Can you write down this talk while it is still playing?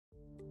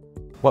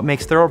What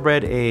makes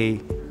Thoroughbred a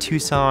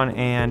Tucson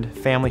and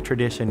family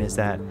tradition is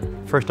that,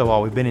 first of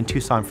all, we've been in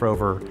Tucson for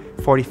over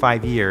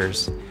 45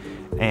 years,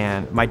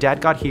 and my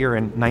dad got here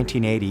in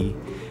 1980,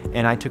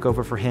 and I took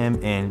over for him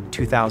in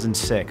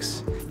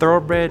 2006.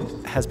 Thoroughbred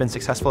has been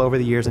successful over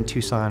the years in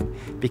Tucson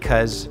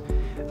because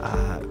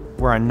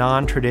we're a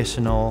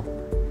non-traditional,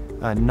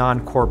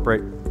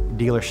 non-corporate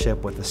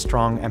dealership with a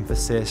strong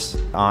emphasis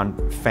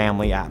on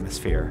family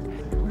atmosphere.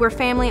 We're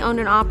family owned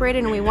and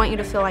operated, and we want you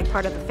to feel like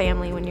part of the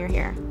family when you're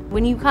here.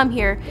 When you come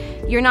here,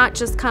 you're not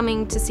just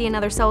coming to see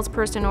another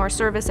salesperson or a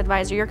service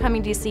advisor, you're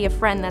coming to see a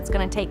friend that's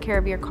going to take care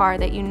of your car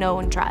that you know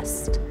and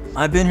trust.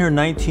 I've been here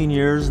 19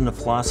 years, and the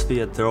philosophy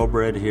at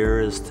Thoroughbred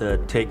here is to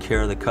take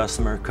care of the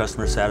customer.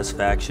 Customer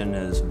satisfaction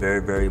is very,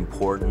 very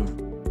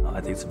important. I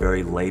think it's a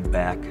very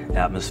laid-back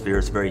atmosphere.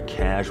 It's very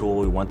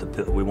casual. We want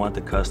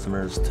the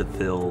customers to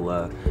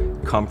feel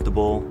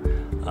comfortable.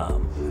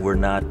 We're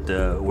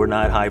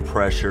not high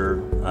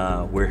pressure.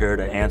 We're here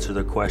to answer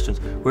their questions.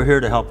 We're here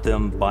to help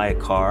them buy a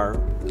car.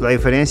 La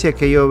diferencia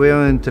que yo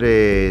veo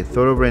entre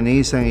Thoroughbred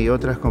Nissan y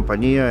otras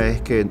compañías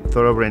es que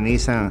Thoroughbred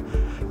Nissan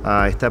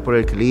está por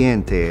el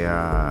cliente,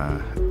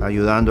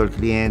 ayudando al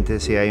cliente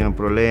si hay un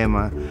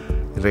problema,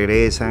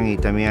 regresan, y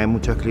también hay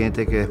muchos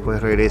clientes que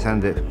después regresan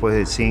después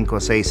de 5 o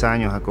 6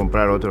 años a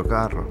comprar otro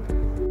carro.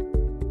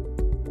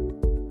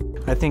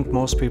 I think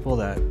most people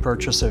that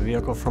purchase a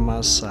vehicle from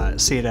us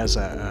see it as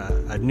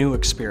a new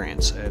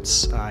experience.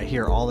 I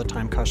hear all the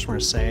time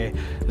customers say,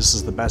 this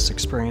is the best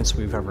experience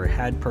we've ever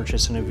had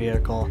purchasing a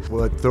vehicle.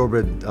 What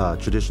Thoroughbred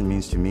tradition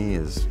means to me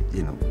is,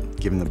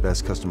 giving the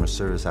best customer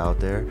service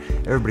out there.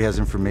 Everybody has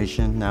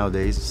information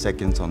nowadays,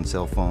 seconds on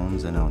cell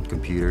phones and on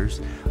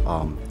computers.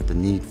 The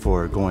need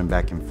for going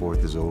back and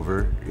forth is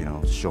over.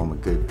 Show them a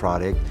good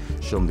product,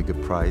 show them the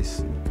good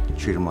price,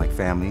 treat them like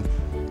family.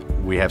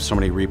 We have so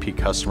many repeat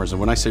customers, and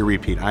when I say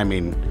repeat, I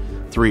mean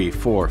 3,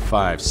 4,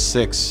 5,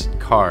 6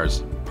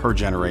 cars per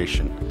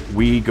generation.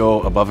 We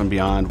go above and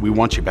beyond. We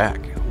want you back.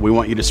 We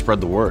want you to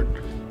spread the word.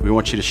 We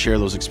want you to share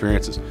those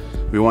experiences.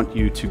 We want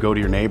you to go to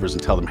your neighbors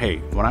and tell them, hey,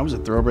 when I was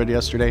at Thoroughbred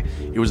yesterday,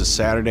 it was a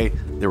Saturday,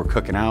 they were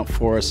cooking out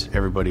for us,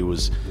 everybody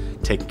was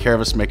taking care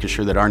of us, making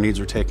sure that our needs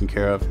were taken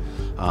care of.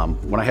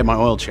 When I had my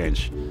oil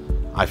change,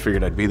 I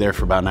figured I'd be there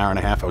for about an hour and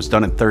a half. I was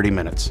done in 30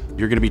 minutes.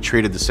 You're going to be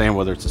treated the same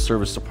whether it's a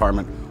service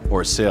department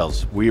or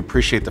sales. We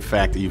appreciate the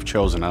fact that you've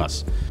chosen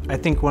us. I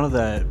think one of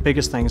the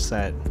biggest things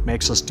that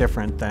makes us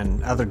different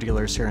than other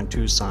dealers here in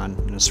Tucson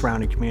and the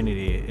surrounding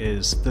community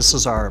is this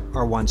is our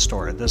one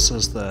store. This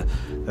is the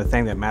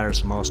thing that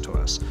matters most to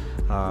us.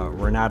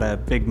 We're not a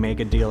big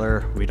mega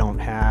dealer. We don't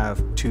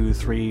have 2,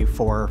 3,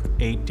 4,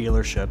 8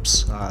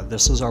 dealerships.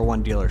 This is our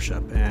one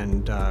dealership,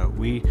 and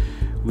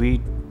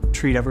we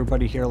treat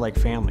everybody here like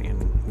family,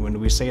 and when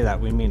we say that,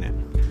 we mean it.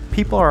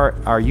 People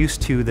are used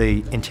to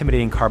the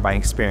intimidating car buying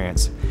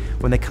experience.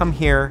 When they come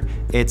here,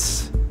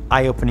 it's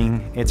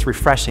eye-opening, it's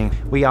refreshing.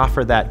 We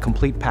offer that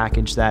complete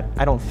package that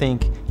I don't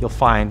think you'll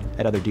find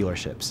at other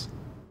dealerships.